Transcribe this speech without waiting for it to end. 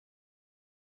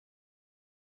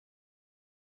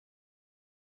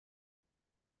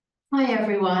Hi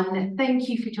everyone, thank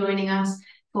you for joining us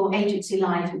for Agency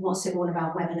Live What's It All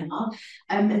About webinar.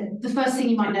 The first thing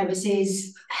you might notice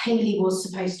is Hayley was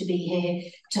supposed to be here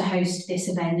to host this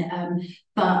event,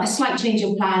 but a slight change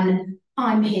of plan.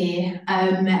 I'm here,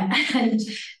 and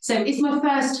so it's my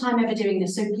first time ever doing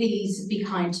this, so please be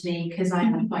kind to me because I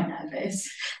am quite nervous.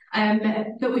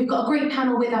 But we've got a great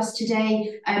panel with us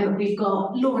today. We've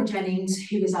got Lauren Jennings,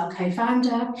 who is our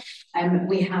co-founder.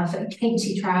 We have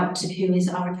Katie Trout, who is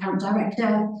our account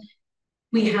director.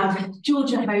 We have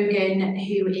Georgia Hogan,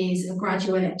 who is a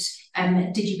graduate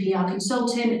DigiPR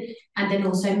consultant, and then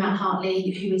also Matt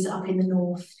Hartley, who is up in the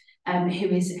north, who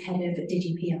is head of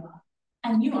DigiPR.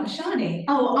 And you are Shani.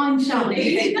 Oh, I'm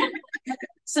Shani.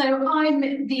 So I'm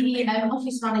the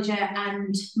office manager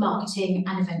and marketing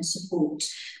and event support.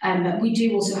 We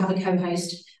do also have a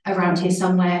co-host around here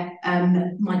somewhere,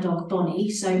 my dog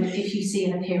Bonnie. So if you see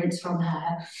an appearance from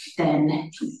her, then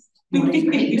not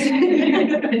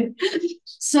great.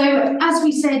 So as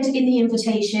we said in the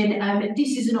invitation,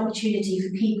 this is an opportunity for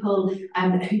people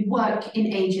who work in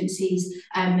agencies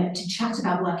to chat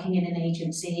about working in an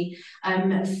agency.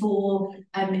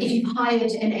 If you've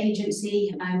hired an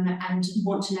agency and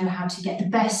want to know how to get the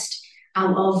best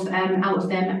out of them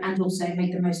and also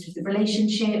make the most of the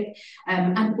relationship.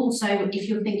 And also if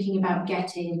you're thinking about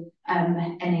getting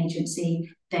an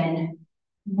agency, then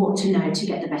what to know to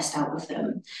get the best out of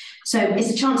them. So it's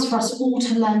a chance for us all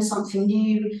to learn something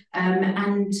new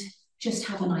and just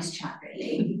have a nice chat,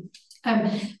 really.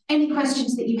 Any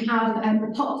questions that you have,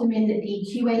 pop them in the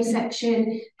QA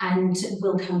section and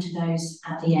we'll come to those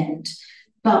at the end.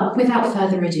 But without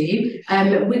further ado,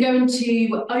 we're going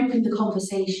to open the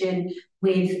conversation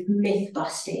with myth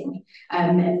busting.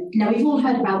 Now, we've all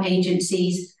heard about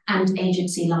agencies and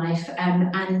agency life,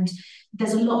 and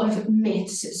there's a lot of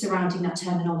myths surrounding that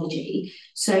terminology.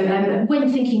 So when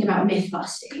thinking about myth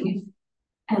busting,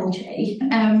 LJ,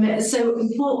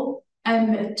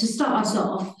 to start us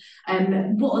off,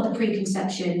 what are the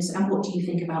preconceptions and what do you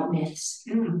think about myths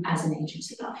as an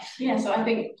agency life? Yeah, so I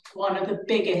think one of the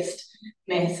biggest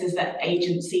myths is that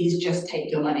agencies just take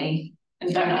your money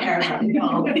and don't care about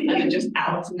your and are just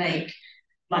out to make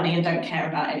money and don't care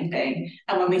about anything.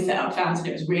 And when we set up Fountain,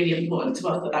 it was really important to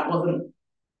us that that wasn't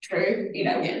true. You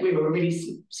know, we were a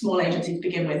really small agency to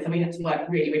begin with, so we had to work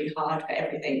really, really hard for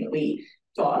everything that we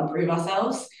got and prove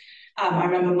ourselves. I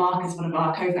remember Marcus, one of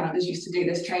our co-founders, used to do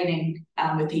this training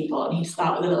with people, and he'd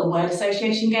start with a little word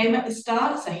association game at the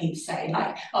start. So he'd say,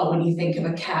 like, oh, when you think of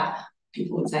a cat,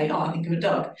 people would say, oh, I think of a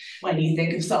dog. When you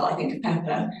think of salt, I think of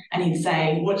pepper. And he'd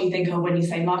say, what do you think of when you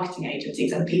say marketing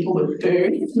agencies? And people would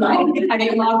boo. Like, I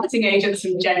think marketing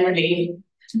agencies generally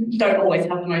don't always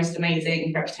have the most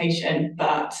amazing reputation,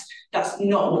 but that's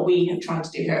not what we have tried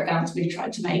to do here at Fountain. We've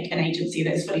tried to make an agency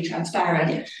that's fully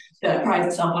transparent, that prides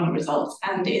itself on results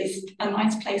and is a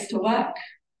nice place to work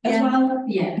as well.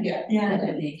 Yeah,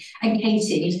 definitely. And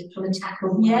Katie, from a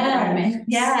tackle.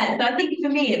 Yeah. So I think for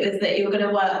me it was that you were going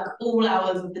to work all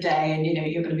hours of the day, and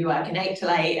you're going to be working 8 till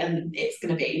 8, and it's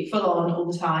going to be full on all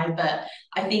the time. But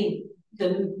I think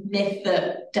the myth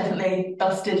that definitely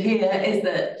busted here is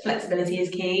that flexibility is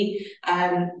key.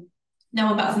 No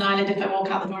one bats an eyelid if I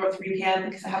walk out the door at 3 p.m.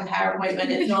 because I have a hair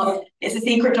appointment. It's a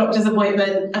secret doctor's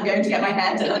appointment. I'm going to get my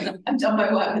hair done. I've done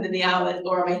my work within the hours,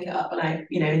 or I make it up when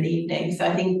in the evening. So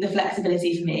I think the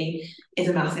flexibility for me is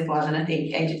a massive one. And I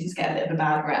think agencies get a bit of a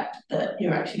bad rep that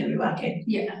you're actually going to be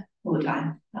working all the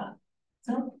time.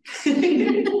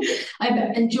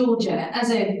 And Georgia,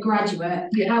 as a graduate,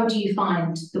 how do you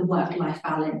find the work-life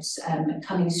balance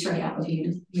coming straight out of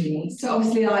uni? So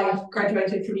obviously I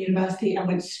graduated from university and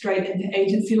went straight into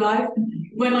agency life.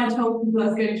 When I told people I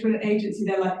was going to an agency,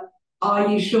 they're like, are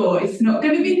you sure it's not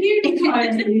going to be uni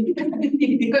time?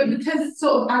 But because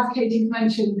sort of, as Katie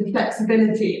mentioned, the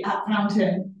flexibility at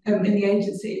Fountain in the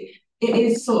agency, it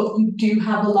is sort of, you do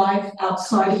have a life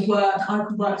outside of work. I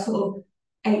could work sort of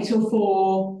 8 till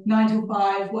 4, 9 till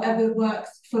 5, whatever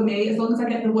works for me. As long as I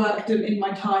get the work done in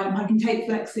my time, I can take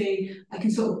flexi, I can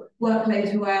sort of work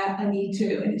later where I need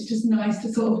to. And it's just nice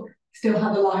to sort of still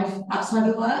have a life outside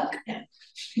of work.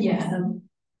 Yeah.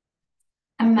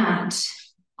 And Matt,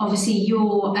 obviously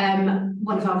you're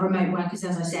one of our remote workers,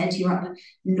 as I said, you're up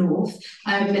north.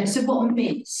 So what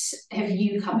myths have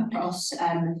you come across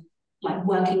like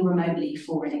working remotely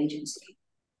for an agency?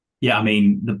 Yeah, I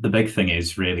mean, the big thing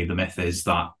is really the myth is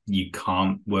that you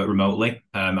can't work remotely.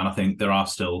 And I think there are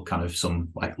still kind of some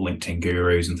like LinkedIn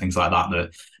gurus and things like that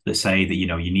say that, you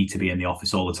need to be in the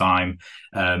office all the time.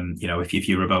 If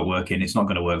you're remote working, it's not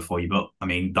going to work for you. But I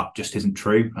mean, that just isn't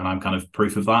true. And I'm kind of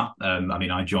proof of that.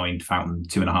 I joined Fountain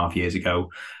 2.5 years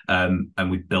ago and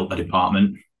we built a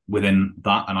department within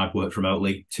that, and I've worked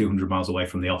remotely 200 miles away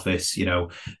from the office,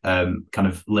 kind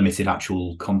of limited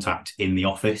actual contact in the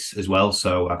office as well.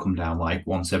 So I come down like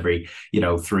once every,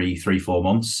 4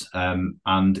 months,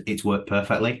 and it's worked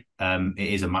perfectly.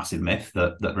 It is a massive myth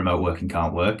that remote working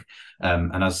can't work.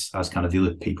 And as kind of the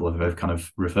other people have kind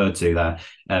of referred to there,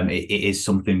 it is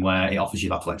something where it offers you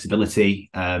that flexibility,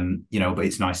 but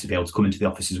it's nice to be able to come into the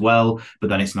office as well. But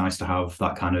then it's nice to have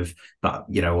that kind of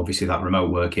obviously that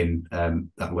remote working,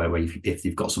 that where if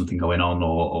you've got something going on,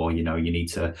 or you need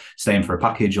to stay in for a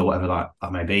package or whatever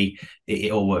that may be,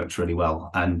 it all works really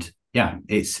well. And yeah,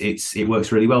 it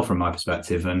works really well from my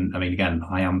perspective. And I mean, again,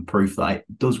 I am proof that it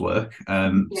does work.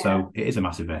 So it is a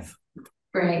massive myth.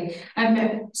 Great.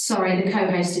 Sorry, the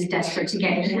co-host is desperate to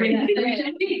get in.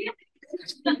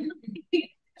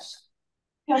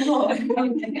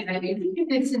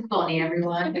 This is Bonnie,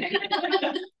 everyone.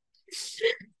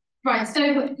 Right,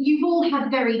 so you've all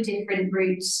had very different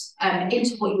routes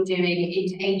into what you're doing,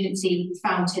 into agency,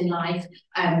 Fountain Life,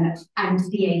 and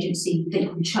the agency that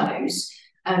you chose.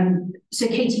 So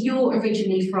Katie, you're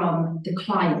originally from the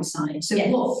client side. So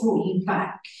what brought you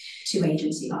back to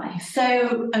agency life?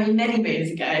 So, I mean, many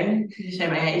moons ago, to show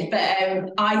my age,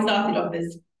 but I started off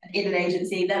in an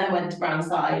agency, then I went to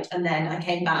Brownside, and then I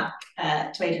came back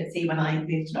to agency when I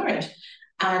moved to Norwich.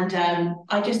 And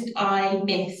I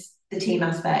miss the team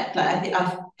aspect. Like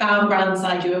I found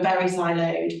Brownside, you were very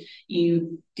siloed.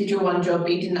 You did your one job,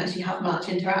 but you didn't actually have much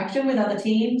interaction with other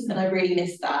teams, and I really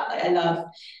miss that. Like, I love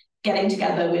getting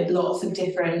together with lots of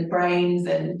different brains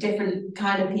and different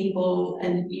kind of people,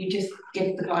 and you just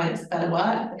give the clients better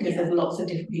work because there's lots of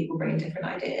different people bringing different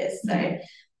ideas. So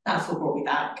that's what brought me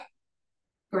back.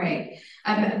 Great.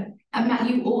 And Matt,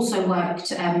 you also worked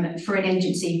for an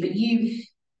agency, but you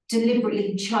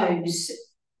deliberately chose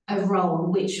a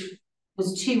role which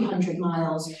was 200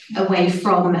 miles away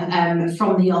from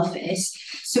the office.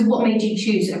 So what made you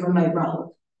choose a remote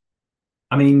role?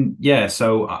 I mean, yeah,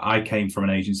 so I came from an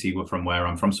agency from where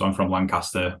I'm from. So I'm from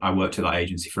Lancaster. I worked at that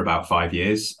agency for about 5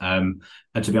 years. And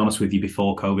to be honest with you,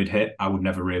 before COVID hit, I would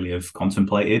never really have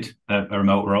contemplated a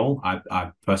remote role.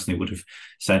 I personally would have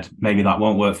said, maybe that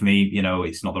won't work for me.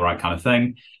 It's not the right kind of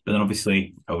thing. But then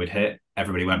obviously COVID hit,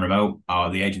 everybody went remote.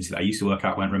 The agency that I used to work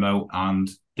at went remote, and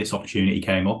this opportunity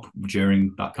came up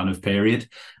during that kind of period.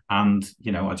 And,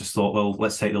 I just thought, well,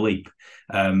 let's take the leap.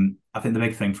 I think the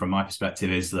big thing from my perspective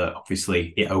is that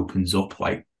obviously it opens up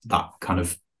like that kind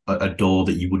of a door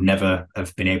that you would never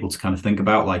have been able to kind of think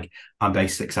about. Like, I'm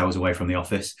based 6 hours away from the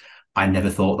office. I never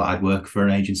thought that I'd work for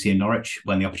an agency in Norwich.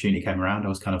 When the opportunity came around, I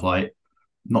was kind of like,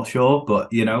 not sure, but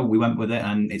we went with it,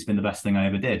 and it's been the best thing I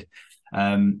ever did.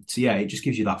 So yeah, it just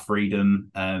gives you that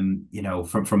freedom.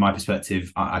 From my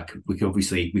perspective, we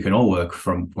can all work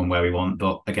from where we want,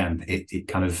 but again,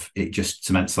 it just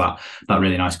cements that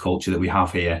really nice culture that we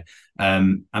have here.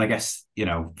 And I guess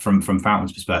from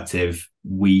Fountain's perspective,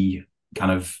 we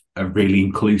kind of are really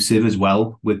inclusive as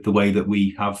well with the way that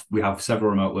we have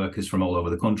several remote workers from all over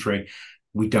the country.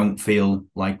 We don't feel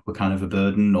like we're kind of a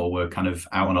burden, or we're kind of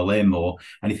out on a limb or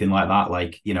anything like that.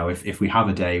 Like, if we have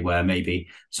a day where maybe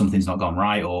something's not gone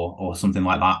right or something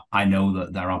like that, I know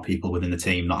that there are people within the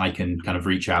team that I can kind of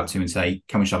reach out to and say,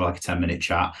 can we just have like a 10-minute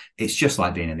chat? It's just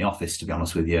like being in the office, to be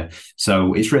honest with you.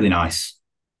 So it's really nice.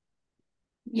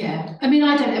 Yeah. I mean,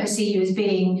 I don't ever see you as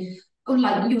being,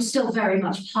 like, you're still very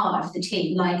much part of the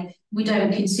team. Like, we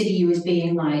don't consider you as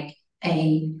being like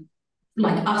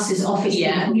us as office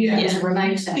as a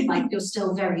remote set. Like, you're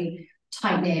still very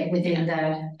tight knit within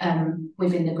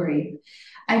the group.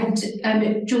 And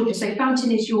Georgia, so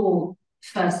Fountain is your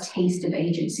first taste of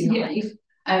agency life.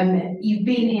 You've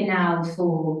been here now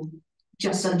for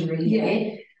just under a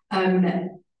year.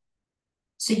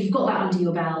 So you've got that under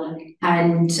your belt,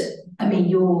 and I mean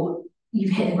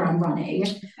you've hit the ground running.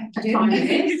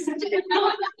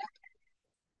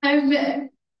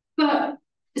 But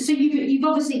so you've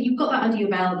obviously got that under your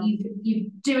belt.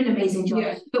 You do an amazing job.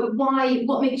 Yeah. But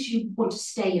what makes you want to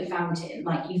stay at Fountain?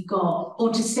 Like,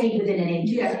 or to stay within an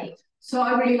agency? Yeah. So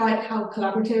I really like how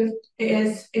collaborative it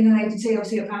is in an agency.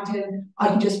 Obviously at Fountain, I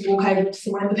can just walk over to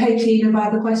someone in the pay team if I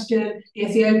have a question, the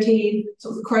SEO team,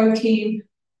 sort of the Crow team.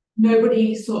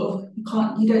 Nobody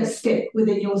you don't stick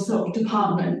within your sort of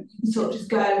department. You can sort of just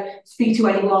go speak to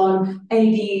anyone,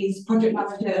 ADs, project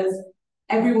managers.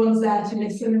 Everyone's there to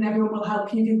listen, and everyone will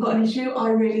help you if you've got an issue. I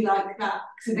really like that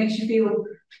because it makes you feel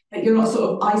like you're not sort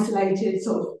of isolated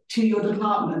sort of to your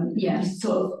department. Yeah. It is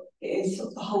sort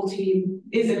of the whole team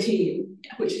is a team,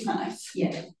 which is nice.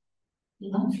 Yeah.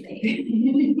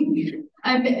 Lovely.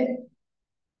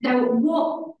 Now,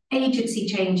 what agency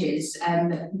changes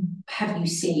have you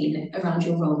seen around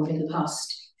your role in the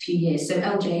past few years. So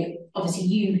LJ, obviously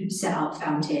you set up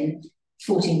Fountain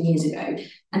 14 years ago,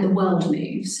 and the world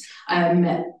moves.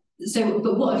 But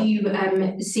what have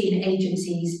you seen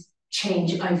agencies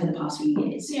change over the past few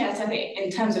years? Yeah, so I think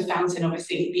in terms of Fountain,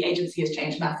 obviously the agency has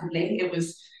changed massively. It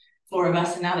was 4 of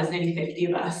us, and now there's nearly 50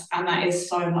 of us, and that is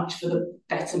so much for the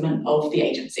betterment of the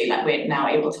agency. Like, we're now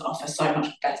able to offer so much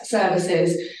better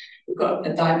services. We've got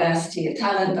a diversity of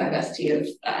talent, diversity of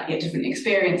different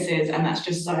experiences, and that's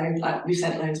just so, like we've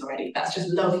said loads already, that's just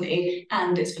lovely,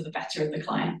 and it's for the better of the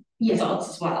client results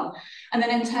as well. And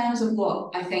then in terms of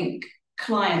what I think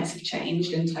clients have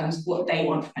changed in terms of what they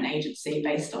want from an agency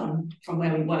based on from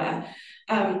where we were,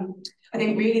 I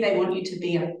think really they want you to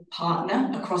be a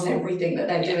partner across everything that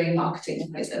they're doing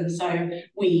marketing-wise. And so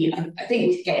I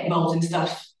think we get involved in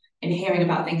stuff, in hearing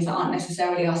about things that aren't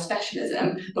necessarily our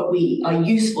specialism, but we are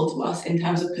useful to us in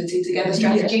terms of putting together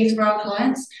strategies for our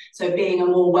clients. So being a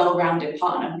more well-rounded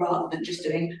partner rather than just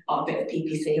doing our bit of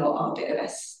PPC or our bit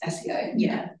of SEO.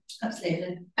 Yeah,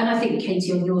 absolutely. And I think,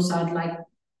 Katie, on your side, like,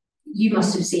 you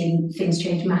must have seen things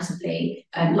change massively,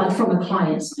 like from a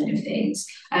client side of things.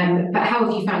 But how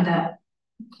have you found that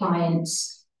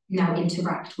clients now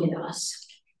interact with us?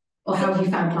 Or how have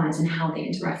you found clients and how they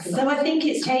interact with us? So I think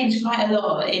it's changed quite a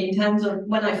lot in terms of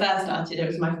when I first started. It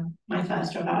was my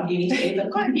first job out of uni too,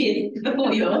 but quite a few years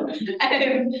before yours.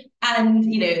 And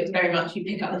you know, it's very much you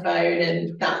pick up the phone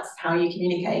and that's how you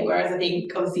communicate. Whereas I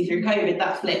think obviously through COVID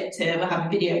that flipped to we're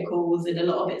having video calls and a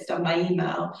lot of it's done by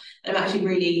email. And I've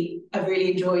really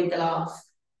enjoyed the last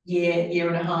year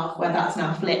and a half where that's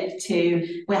now flipped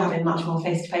to we're having much more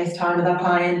face-to-face time with our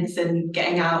clients and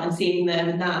getting out and seeing them,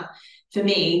 and that for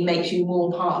me makes you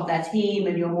more part of their team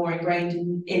and you're more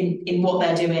ingrained in what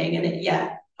they're doing.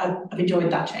 And I've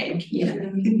enjoyed that change. Yeah.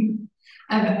 And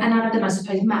Adam, I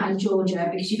suppose, Matt and Georgia,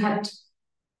 because you've had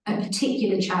a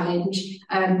particular challenge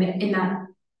in that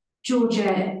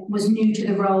Georgia was new to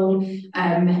the role,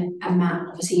 and Matt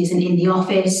obviously isn't in the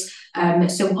office,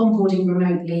 so onboarding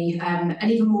remotely, and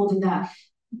even more than that,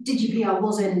 DigiPR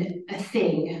wasn't a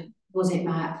thing, was it,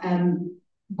 Matt,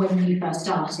 when you first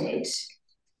started?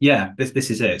 Yeah,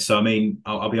 this is it. So I mean,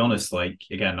 I'll be honest. Like,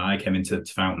 again, I came into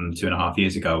Fountain 2.5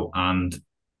 years ago and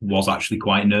was actually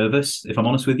quite nervous, if I'm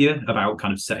honest with you, about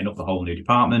kind of setting up a whole new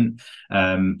department.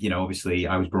 Obviously,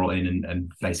 I was brought in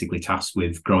and basically tasked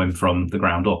with growing from the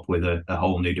ground up with a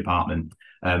whole new department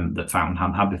that Fountain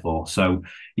hadn't had before. So,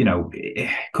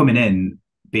 coming in,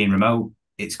 being remote,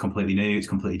 it's completely new, it's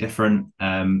completely different.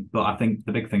 But I think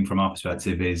the big thing from our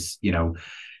perspective is,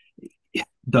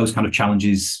 those kind of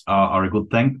challenges are a good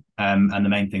thing. And the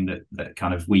main thing that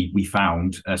kind of we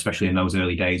found, especially in those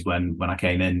early days when I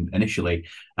came in initially,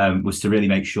 was to really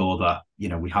make sure that,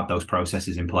 we had those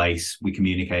processes in place. We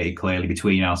communicated clearly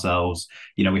between ourselves.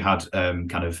 We had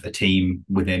kind of a team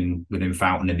within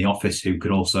Fountain in the office who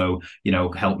could also,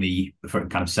 help me for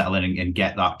kind of settle in and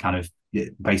get that kind of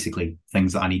basically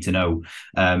things that I need to know.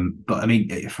 But I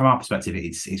mean, from our perspective,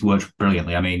 it's worked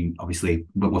brilliantly. I mean, obviously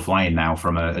we're flying now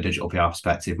from a digital PR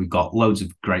perspective. We've got loads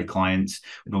of great clients.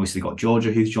 We've obviously got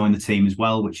Georgia who's joined the team as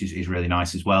well, which is really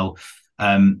nice as well.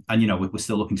 And we're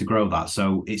still looking to grow that.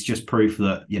 So it's just proof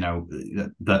that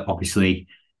that obviously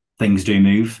things do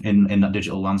move in that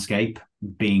digital landscape.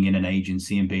 Being in an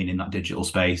agency and being in that digital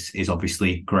space is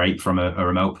obviously great from a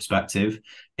remote perspective.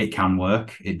 It can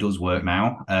work. It does work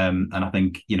now. And I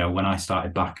think, when I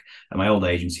started back at my old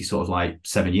agency, sort of like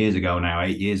 7 years ago now,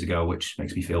 8 years ago, which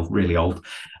makes me feel really old.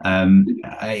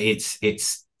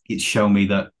 It's shown me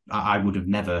that I would have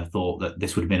never thought that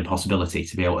this would have been a possibility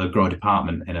to be able to grow a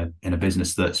department in a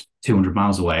business that's 200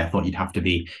 miles away. I thought you'd have to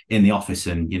be in the office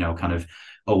and, kind of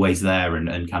always there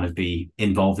and kind of be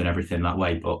involved in everything that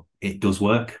way, but it does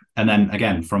work. And then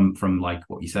again, from like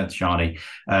what you said, Shani,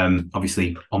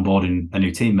 obviously onboarding a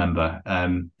new team member,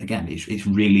 again,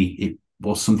 it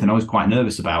was something I was quite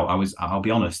nervous about. I'll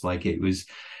be honest, like it was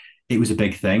a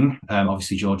big thing.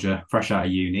 Obviously Georgia, fresh out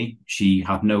of uni, she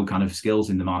had no kind of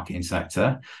skills in the marketing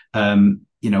sector.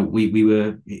 It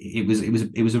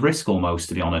was a risk almost,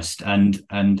 to be honest. And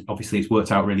obviously it's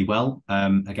worked out really well.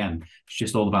 Again, it's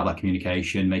just all about that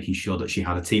communication, making sure that she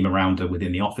had a team around her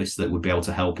within the office that would be able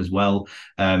to help as well.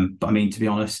 But I mean, to be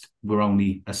honest, we're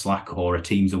only a Slack or a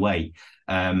Teams away.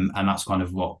 And that's kind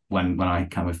of what when we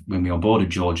onboarded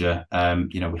Georgia,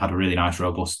 we had a really nice,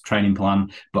 robust training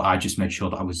plan, but I just made sure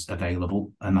that I was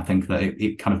available. And I think that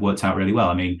it kind of worked out really well.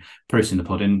 I mean, proof's in the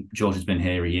pudding. Georgia's been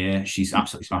here a year. She's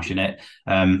absolutely smashing it.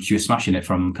 She was smashing it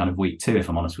from kind of week 2, if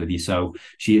I'm honest with you. So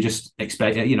she just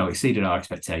exceeded our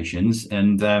expectations.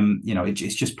 And,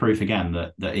 it's just proof again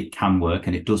that it can work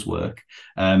and it does work.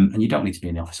 And you don't need to be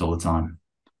in the office all the time.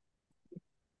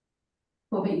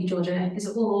 What about you, Georgia? Is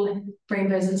it all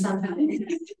rainbows and sunshine?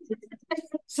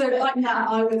 So like that,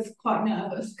 I was quite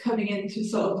nervous coming into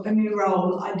sort of a new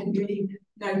role. I didn't really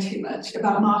know too much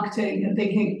about marketing and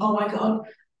thinking, oh my God,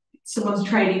 someone's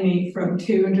training me from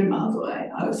 200 miles away.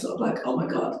 I was sort of like, oh my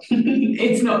God,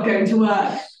 it's not going to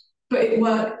work. But it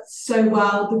worked so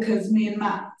well because me and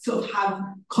Matt sort of have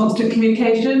constant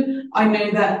communication. I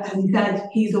know that, as he said,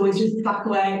 he's always just back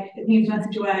away, a news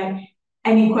message away.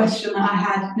 Any question that I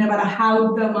had, no matter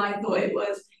how dumb I thought it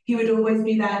was, he would always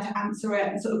be there to answer it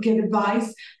and sort of give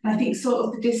advice. And I think sort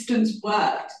of the distance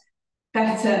worked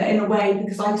better in a way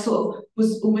because I sort of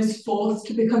was almost forced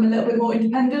to become a little bit more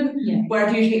independent. Yeah. Where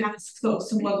I'd usually ask sort of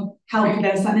someone helping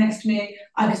there sat next to me,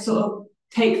 I could sort of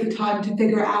take the time to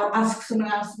figure it out, ask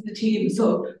someone else in the team,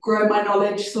 sort of grow my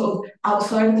knowledge sort of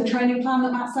outside of the training plan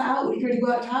that Matt set out, which really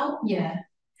worked out. Yeah.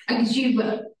 Because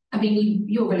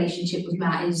your relationship with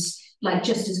Matt is like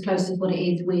just as close as what it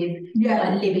is with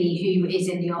Libby, who is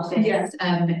in the office,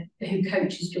 who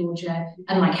coaches Georgia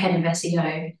and like head of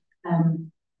SEO.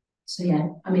 So yeah,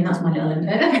 I mean, that's my little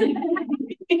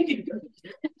input.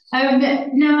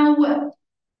 Now,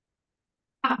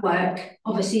 at work,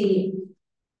 obviously,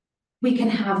 we can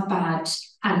have bad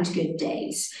and good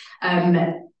days.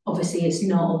 Obviously, it's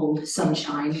not all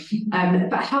sunshine.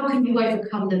 But how can you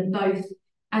overcome them both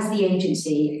as the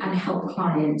agency and help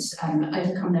clients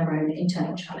overcome their own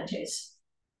internal challenges?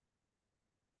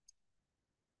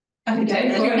 Okay.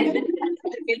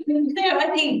 No, I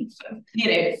think,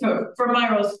 from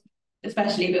my roles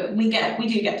especially, but we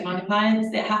do get demanding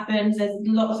clients. It happens. There's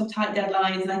lots of tight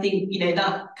deadlines, and I think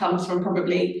that comes from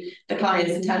probably the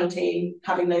client's internal team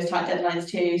having those tight deadlines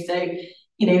too. So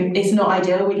it's not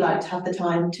ideal. We'd like to have the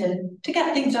time to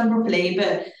get things done properly,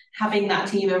 but having that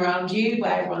team around you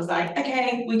where everyone's like,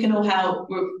 okay, we can all help.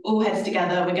 We're all heads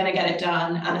together. We're going to get it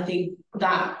done. And I think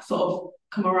that sort of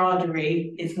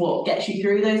camaraderie is what gets you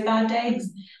through those bad days.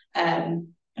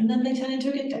 And then they turn into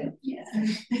a good day. Yeah.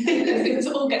 It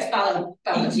all gets balanced,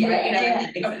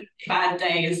 right? A bad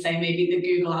day is, say, maybe the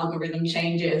Google algorithm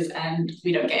changes and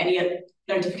we don't get any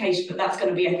notification that that's going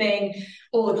to be a thing.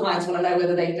 All the clients want to know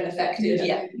whether they've been affected.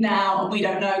 Yeah. Now we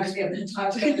don't know because we haven't had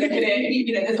time to go look at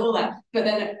it. There's all that. But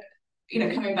then,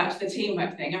 coming back to the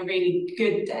teamwork thing, a really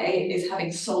good day is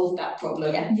having solved that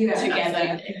problem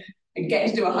together and getting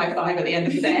to do a high five at the end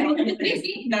of the day,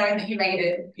 knowing that you made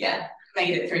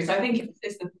it through. So I think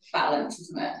it's the balance,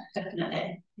 isn't it?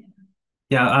 Definitely.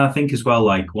 Yeah, and I think as well,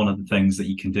 like one of the things that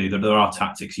you can do, that there are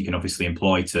tactics you can obviously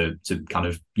employ to kind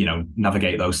of,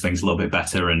 navigate those things a little bit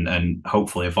better and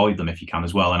hopefully avoid them if you can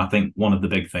as well. And I think one of the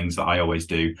big things that I always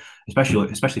do,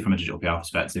 especially from a digital PR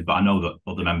perspective, but I know that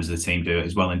other members of the team do it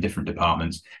as well in different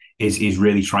departments, is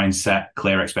really try and set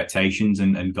clear expectations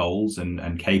and goals and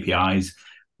KPIs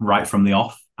right from the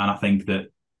off. And I think that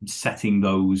setting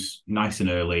those nice and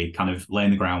early, kind of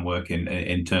laying the groundwork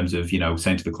in terms of,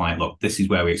 saying to the client, look, this is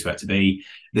where we expect to be.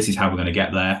 This is how we're going to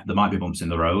get there. There might be bumps in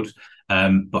the road.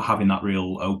 But having that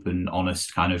real open,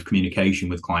 honest kind of communication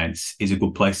with clients is a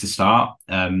good place to start.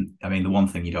 I mean, the one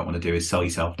thing you don't want to do is sell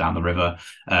yourself down the river,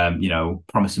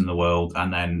 promise them the world,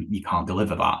 and then you can't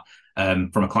deliver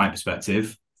that. From a client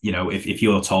perspective, if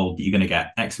you're told that you're going to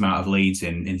get X amount of leads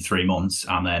in 3 months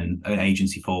and then an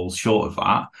agency falls short of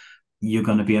that, you're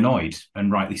going to be annoyed,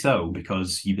 and rightly so,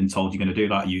 because you've been told you're going to do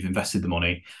that, you've invested the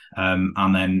money,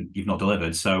 and then you've not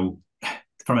delivered. So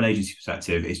from an agency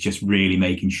perspective, it's just really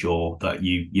making sure that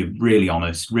you're really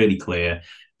honest, really clear,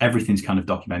 everything's kind of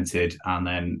documented, and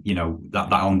then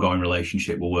that ongoing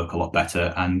relationship will work a lot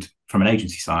better. And from an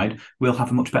agency side, we'll have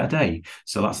a much better day.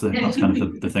 So that's kind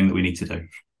of the thing that we need to do.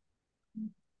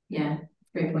 Yeah,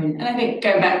 great point. And I think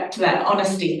going back to that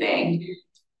honesty thing,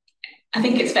 I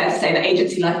think it's fair to say that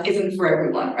agency life isn't for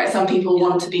everyone, right? Some people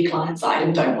want to be client side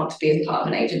and don't want to be as part of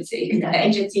an agency. Because the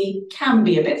agency can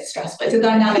be a bit stressful. It's a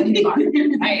dynamic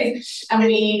environment, right? And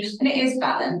it is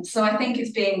balanced. So I think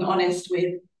it's being honest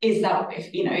with, is that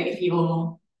if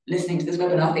you're listening to this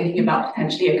webinar thinking about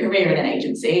potentially a career in an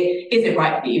agency, is it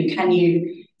right for you? Are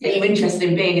you interested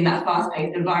in being in that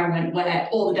fast-paced environment where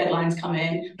all the deadlines come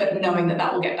in, but knowing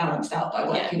that will get balanced out by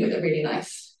working with a really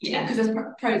nice because there's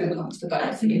pros and cons to both.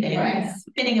 Absolutely, right?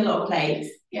 Spinning a lot of plates.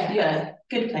 Yeah.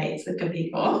 Good plates with good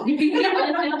people.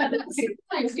 Good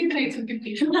plates with good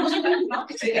people.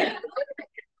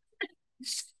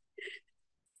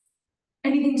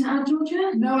 Anything to add,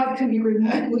 Georgia? No, I couldn't agree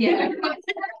more. Yeah.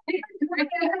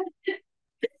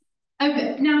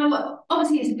 Now,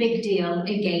 obviously, it's a big deal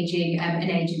engaging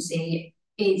an agency.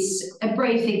 It's a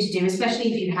brave thing to do,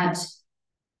 especially if you had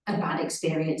a bad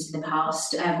experience in the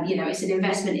past. It's an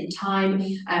investment in time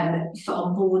for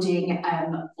onboarding,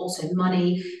 also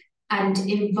money. and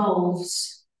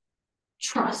involves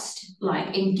trust,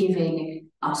 like in giving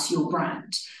us your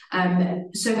brand.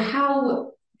 So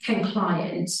how can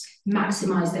clients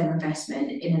maximize their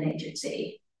investment in an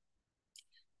agency?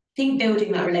 I think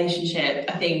building that relationship,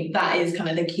 I think that is kind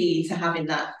of the key to having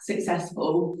that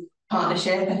successful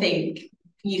partnership. I think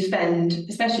you spend,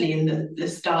 especially in the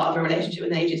start of a relationship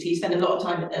with an agency, you spend a lot of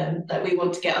time with them. Like, we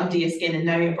want to get under your skin and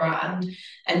know your brand,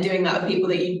 and doing that with people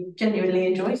that you genuinely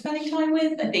enjoy spending time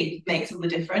with, I think makes all the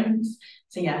difference.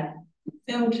 So yeah,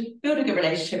 build a good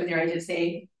relationship with your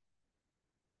agency.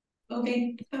 Will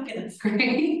be fabulous.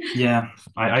 Great. Yeah,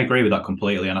 I agree with that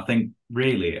completely. And I think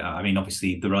really, I mean,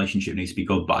 obviously the relationship needs to be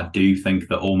good, but I do think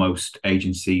that almost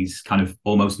agencies kind of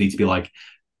almost need to be like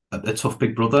a tough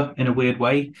big brother in a weird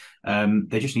way.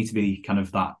 They just need to be kind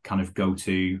of that kind of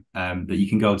go-to that you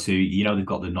can go to. You know, they've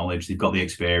got the knowledge, they've got the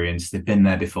experience, they've been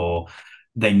there before.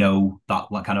 They know that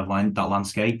kind of that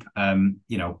landscape.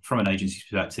 You know, from an agency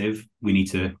perspective, we need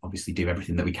to obviously do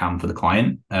everything that we can for the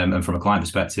client. And from a client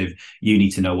perspective, you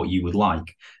need to know what you would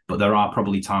like. But there are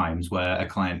probably times where a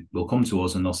client will come to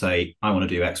us and they'll say, I want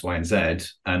to do X, Y, and Z.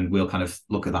 And we'll kind of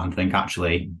look at that and think,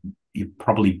 actually, you're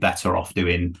probably better off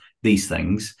doing these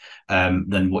things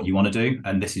than what you want to do.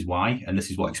 And this is why, and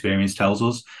this is what experience tells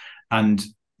us. And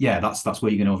yeah, that's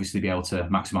where you're going to obviously be able to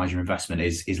maximize your investment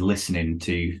is listening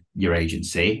to your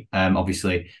agency.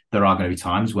 Obviously, there are going to be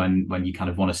times when you kind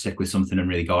of want to stick with something and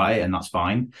really go at it, and that's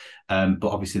fine. But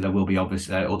obviously, there will be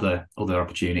other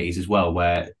opportunities as well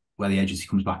where the agency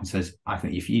comes back and says, I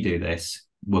think if you do this,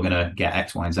 we're going to get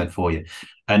X, Y, and Z for you.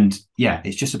 And yeah,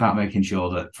 it's just about making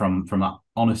sure that from that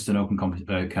honest and open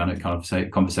kind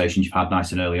of conversation you've had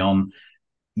nice and early on,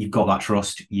 you've got that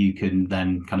trust, you can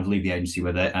then kind of leave the agency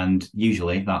with it. And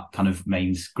usually that kind of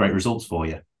means great results for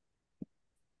you.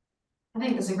 I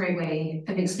think that's a great way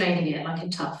of explaining it, like a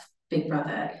tough big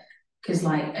brother. Because,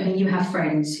 like, I mean, you have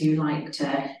friends who like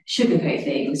to sugarcoat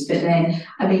things, but then,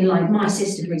 I mean, like my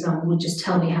sister, for example, would just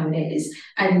tell me how it is.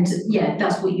 And yeah,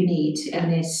 that's what you need in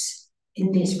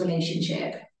this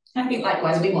relationship. I think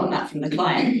likewise, we want that from the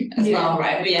client as well,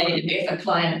 right? If a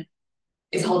client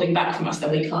is holding back from us, then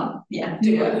we can't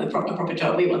do a proper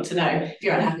job. We want to know if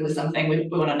you're unhappy with something, we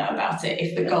want to know about it.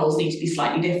 If the goals need to be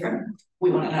slightly different,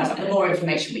 we want to know about it. The more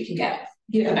information we can get,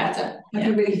 the better. I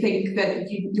really think that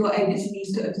your agency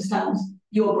needs to understand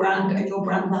your brand and your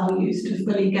brand values to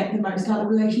fully get the most out of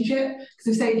the relationship.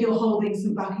 Because if you're holding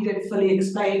something back, you don't fully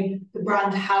explain the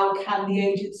brand, how can the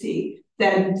agency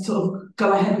then sort of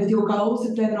go ahead with your goals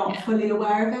if they're not fully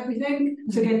aware of everything?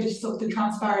 So again, just sort of the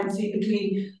transparency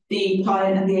between the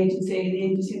client and the agency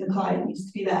and the client needs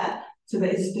to be there, so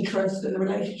that it's the trust and the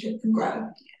relationship can grow.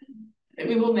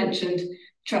 We've all mentioned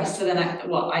trust, so then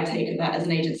what I take of that as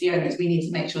an agency owner is we need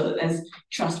to make sure that there's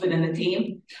trust within the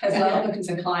team as well, because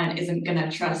a client isn't going to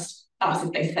trust us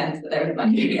if they sense that there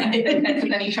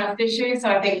isn't any trust issue. So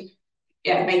I think,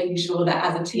 yeah, making sure that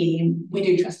as a team we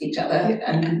do trust each other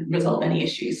and resolve any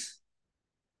issues.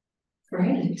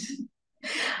 Great.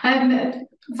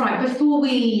 Right, before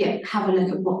we have a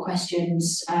look at what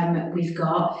questions we've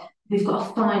got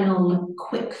a final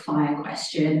quick fire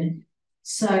question.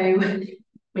 So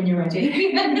when you're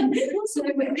ready. So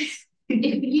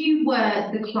if you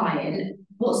were the client,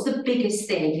 what's the biggest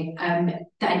thing that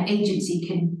an agency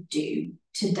can do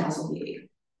to dazzle you?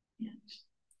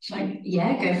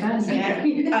 Yeah, go first.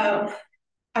 Yeah.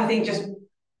 I think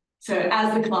so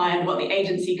as the client, what the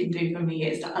agency can do for me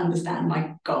is to understand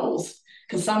my goals.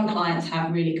 Because some clients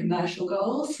have really commercial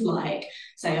goals, like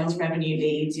sales, revenue,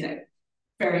 leads,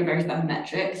 very, very firm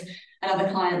metrics. And other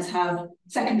clients have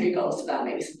secondary goals to that,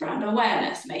 maybe some brand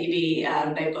awareness, maybe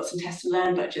they've got some test and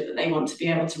learn budget that they want to be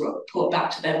able to report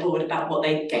back to their board about what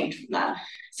they gained from that.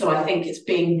 So I think it's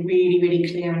being really, really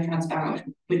clear and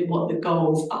transparent with what the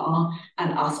goals are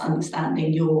and us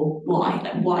understanding your why.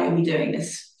 Like, why are we doing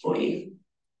this for you?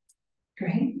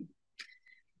 Great.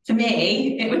 For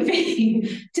me, it would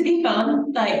be to be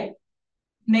fun, like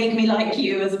make me like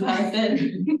you as a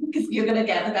person, because you're going to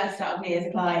get the best out of me as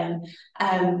a client.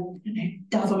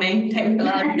 Dazzle me, take me for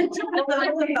lunch,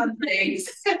 all the fun things.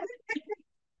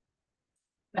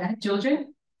 Georgia?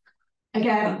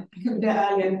 Again, I covered it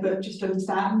earlier, but just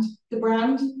understand the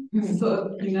brand, sort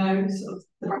of the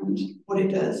brand, what it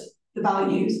does, the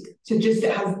values. So just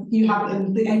the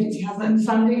agency has an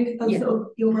understanding of sort of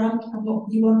your brand and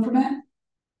what you want from it.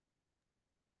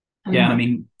 Yeah, I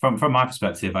mean, from my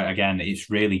perspective, again, it's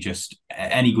really just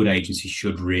any good agency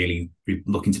should really be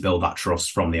looking to build that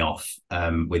trust from the off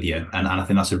with you, and I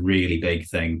think that's a really big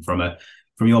thing from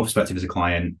your perspective as a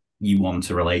client. You want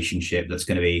a relationship that's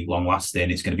going to be long lasting,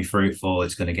 it's going to be fruitful,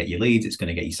 it's going to get you leads, it's going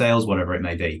to get you sales, whatever it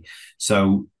may be.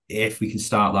 So if we can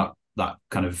start that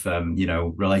kind of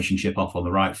relationship off on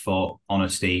the right foot,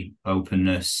 honesty,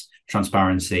 openness,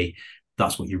 transparency.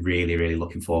 That's what you're really, really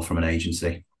looking for from an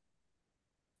agency.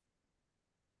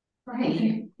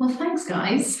 Great. Well, thanks,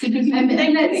 guys.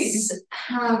 Let's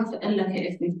have a look at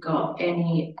if we've got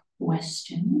any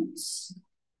questions.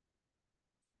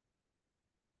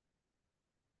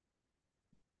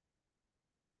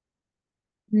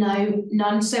 No,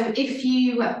 none. So if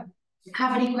you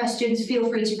have any questions, feel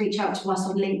free to reach out to us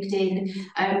on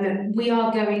LinkedIn. We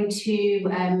are going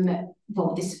to,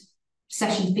 this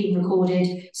session's being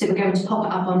recorded, so we're going to pop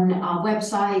it up on our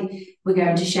website. We're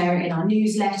going to share it in our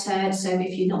newsletter. So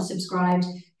if you're not subscribed,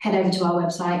 head over to our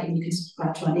website and you can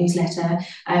subscribe to our newsletter.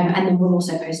 And then we'll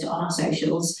also post it on our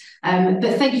socials.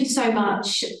 But thank you so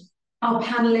much, our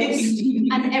panelists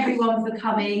and everyone for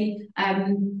coming.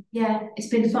 Yeah, it's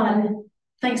been fun.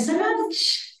 Thanks so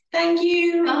much. Thank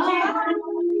you. Bye.